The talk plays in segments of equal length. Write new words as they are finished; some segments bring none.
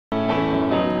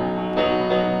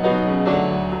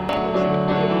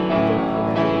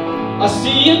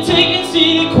see you taking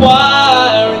seat in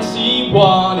choir in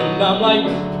C1, and I'm like,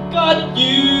 got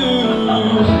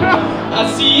you. I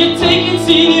see you taking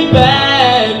seat in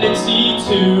band in C2,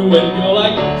 and you're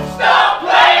like, stop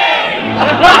playing!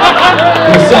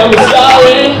 We said we're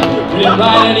sorry, we didn't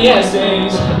write any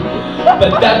essays,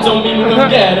 but that don't mean we don't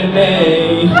get an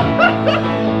A.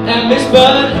 And Miss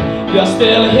Bud, you're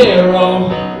still a hero,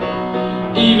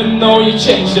 even though you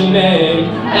changed your name.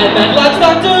 And that last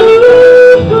Doctor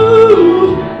Who,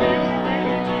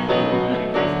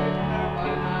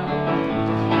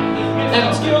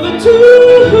 and Skill the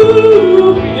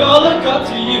Two, we all look up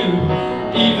to you,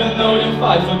 even though you're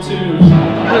 5'2".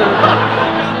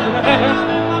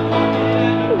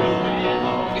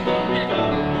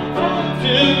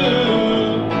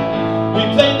 We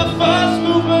played the first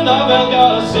movement of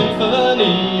Elgar's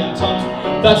Symphony, and Tom's,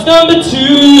 that's number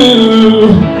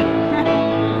 2.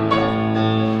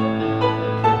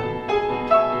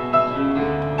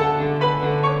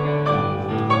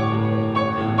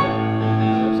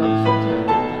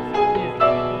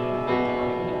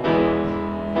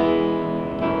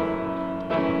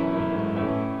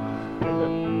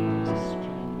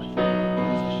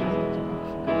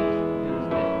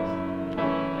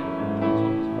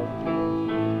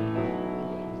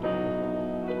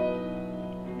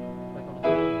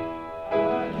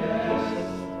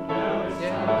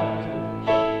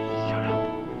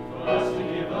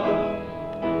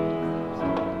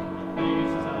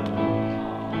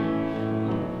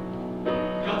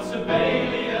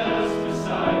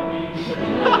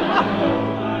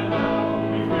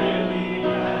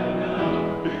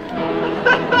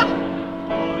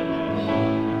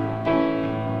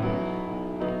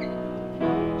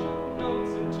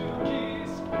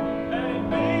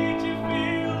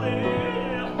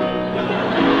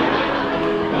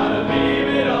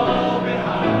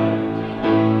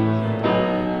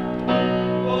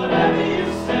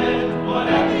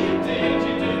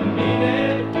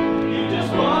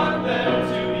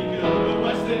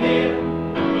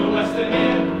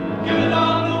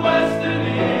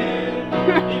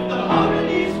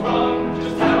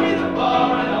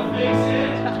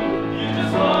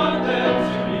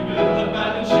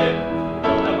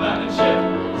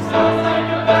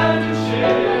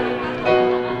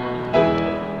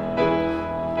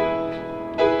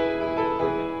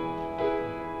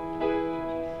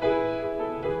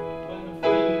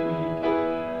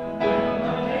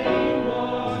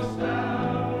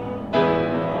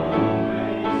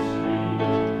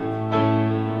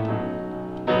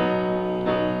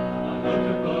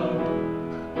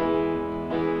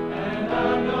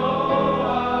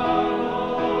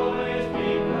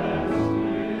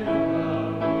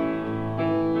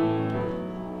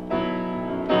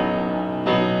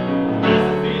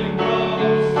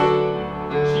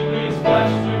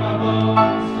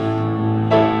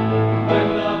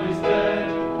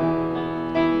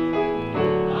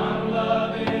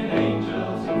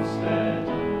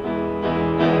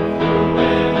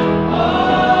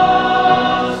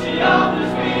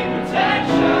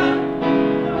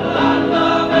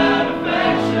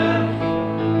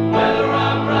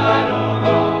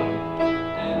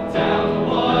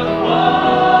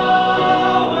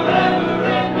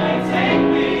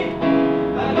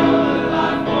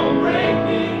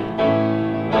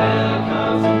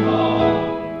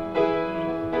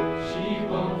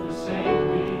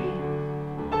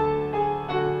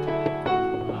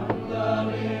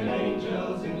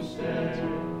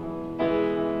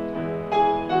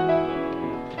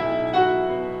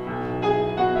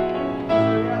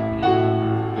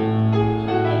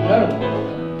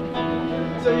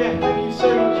 So yeah, thank you so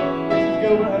much, Mrs.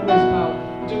 Gilbert and Miss Powell.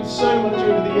 You've done so much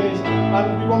over the years, and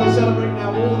we want to celebrate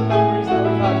now all the memories that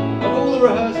we've had, of all the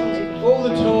rehearsals, all the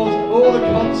tours, all the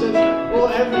concerts, all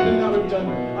everything that we've done,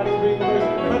 and it's been the most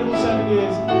incredible 7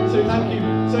 years. So thank you.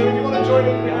 So if you want to join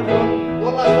in, everyone,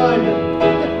 one last time.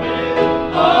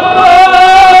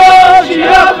 Oh, she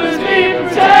offers me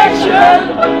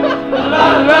protection,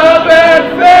 my love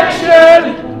and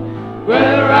affection,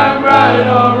 whether I'm right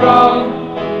or wrong.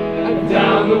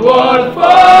 Down the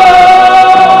waterfall.